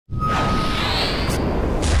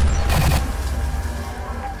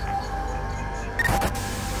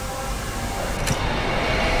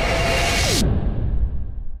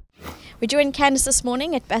We joined Candice this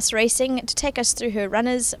morning at Bass Racing to take us through her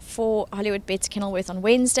runners for Hollywood Bets Kenilworth on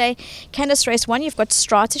Wednesday. Candice, race 1, you've got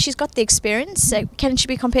Strata. She's got the experience. Can she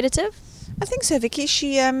be competitive? I think so, Vicky.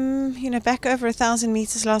 She, back over 1,000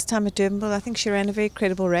 metres last time at Durbanville. I think she ran a very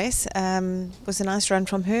credible race. Was a nice run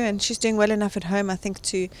from her, and she's doing well enough at home, I think,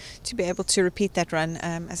 to be able to repeat that run.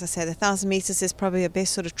 As I say, the 1,000 metres is probably her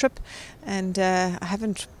best sort of trip, and I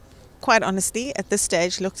haven't, quite honestly, at this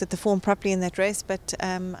stage, looked at the form properly in that race. But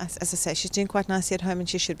as I say, she's doing quite nicely at home, and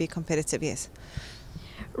she should be competitive. Yes.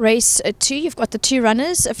 Race 2, you've got the two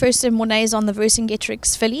runners. First, Mornay is on the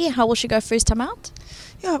Vercingetorix filly. How will she go first time out?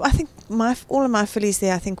 Yeah, I think all of my fillies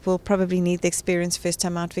there, I think, will probably need the experience first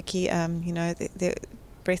time out, Vicky.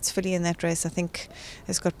 Brett's filly in that race, I think,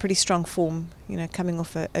 has got pretty strong form, coming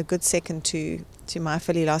off a good second to my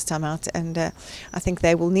filly last time out. And I think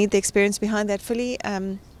they will need the experience behind that filly.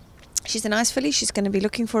 She's a nice filly. She's going to be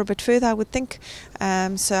looking for a bit further, I would think.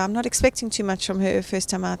 So I'm not expecting too much from her first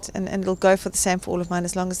time out, and it'll go for the same for all of mine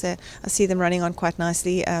as long as I see them running on quite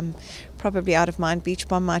nicely. Probably out of mind, Beach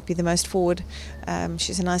Bomb might be the most forward.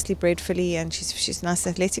 She's a nicely bred filly, and she's a nice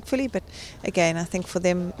athletic filly. But again, I think for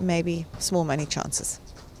them, maybe small money chances.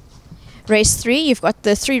 Race 3, you've got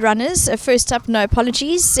the three runners. First up, No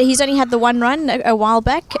Apologies. He's only had the one run a while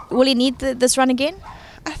back. Will he need this run again?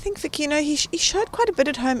 I think, Vicky, he showed quite a bit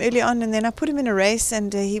at home early on, and then I put him in a race,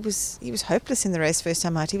 and he was hopeless in the race first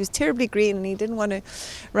time out. He was terribly green, and he didn't want to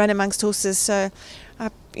run amongst horses. So,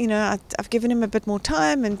 I've given him a bit more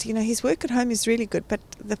time, and his work at home is really good. But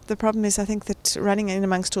the problem is, I think that running in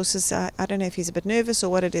amongst horses, I don't know if he's a bit nervous or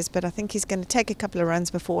what it is, but I think he's going to take a couple of runs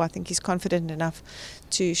before I think he's confident enough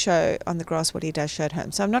to show on the grass what he does show at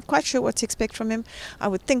home. So I'm not quite sure what to expect from him. I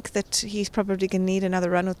would think that he's probably going to need another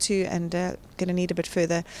run or two, and going to need a bit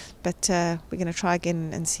further. But we're going to try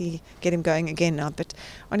again and get him going again now. But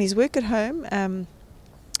on his work at home,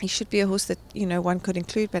 he should be a horse that one could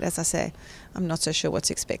include, but as I say, I'm not so sure what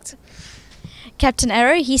to expect. Captain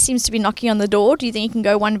Arrow, he seems to be knocking on the door. Do you think he can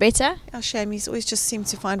go one better? Oh, shame. He's always just seemed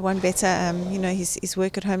to find one better. His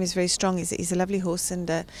work at home is very strong. He's a lovely horse, and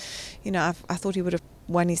I thought he would have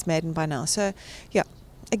won his maiden by now. So, yeah.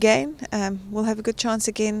 Again, we'll have a good chance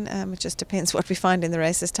again. It just depends what we find in the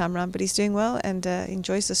race this time around. But he's doing well and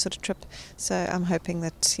enjoys this sort of trip. So I'm hoping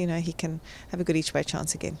that he can have a good each way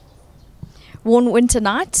chance again. Warm Winter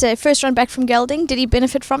Night, first run back from gelding. Did he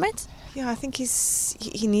benefit from it? Yeah, I think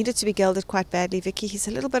he needed to be gelded quite badly, Vicky. He's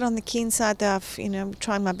a little bit on the keen side there. I'm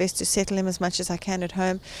trying my best to settle him as much as I can at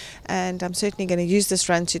home, and I'm certainly going to use this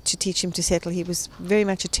run to teach him to settle. He was very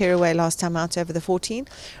much a tearaway last time out over the 14.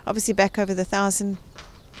 Obviously back over the 1,000.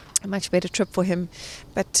 A much better trip for him,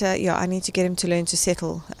 but I need to get him to learn to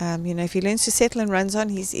settle. If he learns to settle and runs on,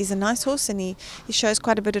 he's a nice horse, and he shows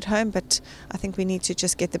quite a bit at home, but I think we need to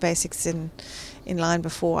just get the basics in line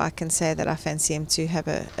before I can say that I fancy him to have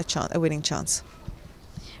a winning chance.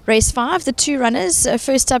 Race 5, the two runners.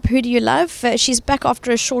 First up, Who Do You Love? She's back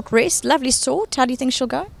after a short rest. Lovely sort. How do you think she'll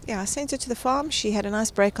go? Yeah, I sent her to the farm. She had a nice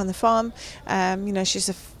break on the farm. She's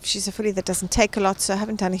a filly that doesn't take a lot, so I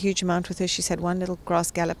haven't done a huge amount with her. She's had one little grass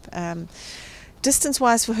gallop.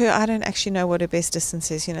 Distance-wise for her, I don't actually know what her best distance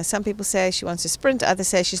is. Some people say she wants to sprint, others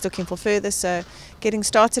say she's looking for further. So getting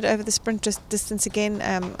started over the sprint distance again,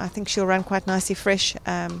 I think she'll run quite nicely fresh.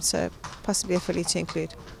 So possibly a filly to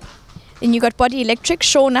include. Then you got Body Electric,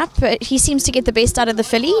 Sean Up. He seems to get the best out of the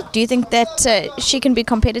filly. Do you think that she can be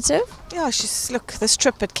competitive? Yeah, this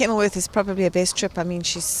trip at Kenilworth is probably her best trip. I mean,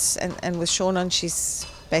 and with Sean on, she's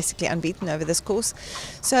basically unbeaten over this course.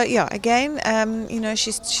 So yeah, again,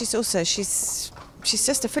 she's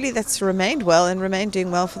just a filly that's remained well and remained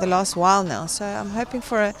doing well for the last while now. So I'm hoping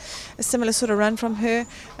for a similar sort of run from her.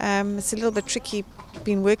 It's a little bit tricky.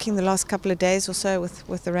 Been working the last couple of days or so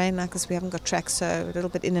with the rain, because we haven't got tracks, so a little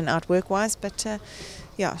bit in and out work-wise. But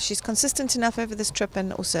she's consistent enough over this trip,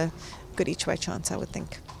 and also good each way chance, I would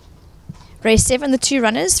think. Race 7, the two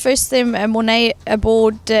runners. First, them Mornay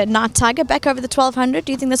aboard Night Tiger, back over the 1,200.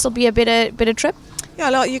 Do you think this will be a better trip?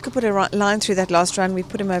 Yeah, you could put a line through that last run. We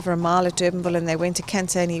put him over a mile at Durbanville, and they went to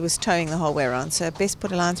Canter, and he was towing the whole way around. So best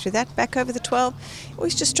put a line through that. Back over the 12. He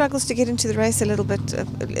always just struggles to get into the race a little bit, to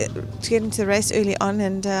get into the race early on,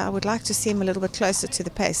 and I would like to see him a little bit closer to the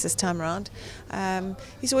pace this time around.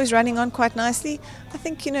 He's always running on quite nicely. I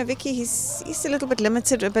think, Vicky, he's a little bit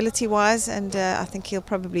limited ability-wise, and I think he'll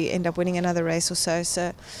probably end up winning another race or so.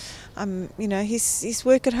 So. His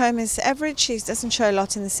work at home is average. He doesn't show a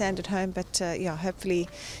lot in the sand at home, but hopefully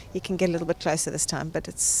he can get a little bit closer this time. But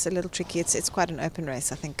it's a little tricky. It's quite an open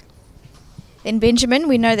race, I think. Then Benjamin,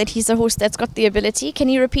 we know that he's a horse that's got the ability. Can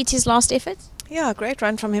he repeat his last effort? Yeah, great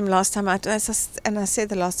run from him last time out. And I said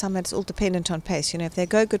the last time it's all dependent on pace. If they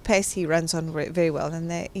go good pace, he runs on very well. And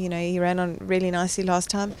he ran on really nicely last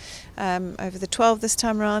time. Over the 12 this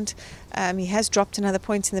time around, he has dropped another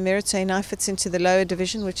point in the merit, so he now fits into the lower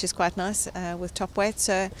division, which is quite nice with top weight.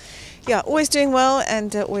 So, yeah, always doing well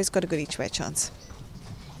and always got a good each way chance.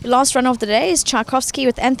 Last run of the day is Tchaikovsky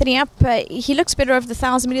with Anthony up. He looks better over the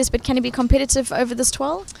 1,000 metres, but can he be competitive over this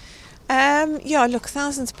 12? Yeah, look,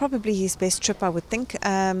 1,000's probably his best trip, I would think.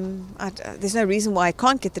 There's no reason why I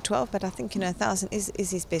can't get the 12, but I think 1,000 is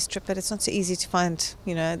his best trip. But it's not so easy to find.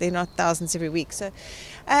 They're not thousands every week. So,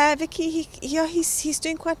 Vicky, he's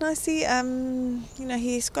doing quite nicely.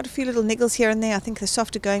 He's got a few little niggles here and there. I think the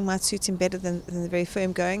softer going might suit him better than the very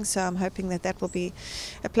firm going. So I'm hoping that will be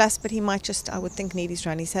a plus. But he might just, I would think, need his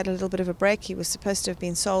run. He's had a little bit of a break. He was supposed to have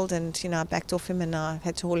been sold, and I backed off him, and I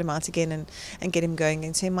had to haul him out again and get him going.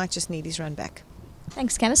 And so he might just need his run back.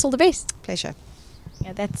 Thanks, Candice. All the best. Pleasure.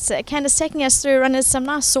 Yeah, that's Candice taking us through runners, some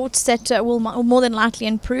nice sorts that will more than likely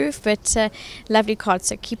improve, but lovely cards.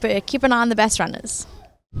 So keep an eye on the best runners.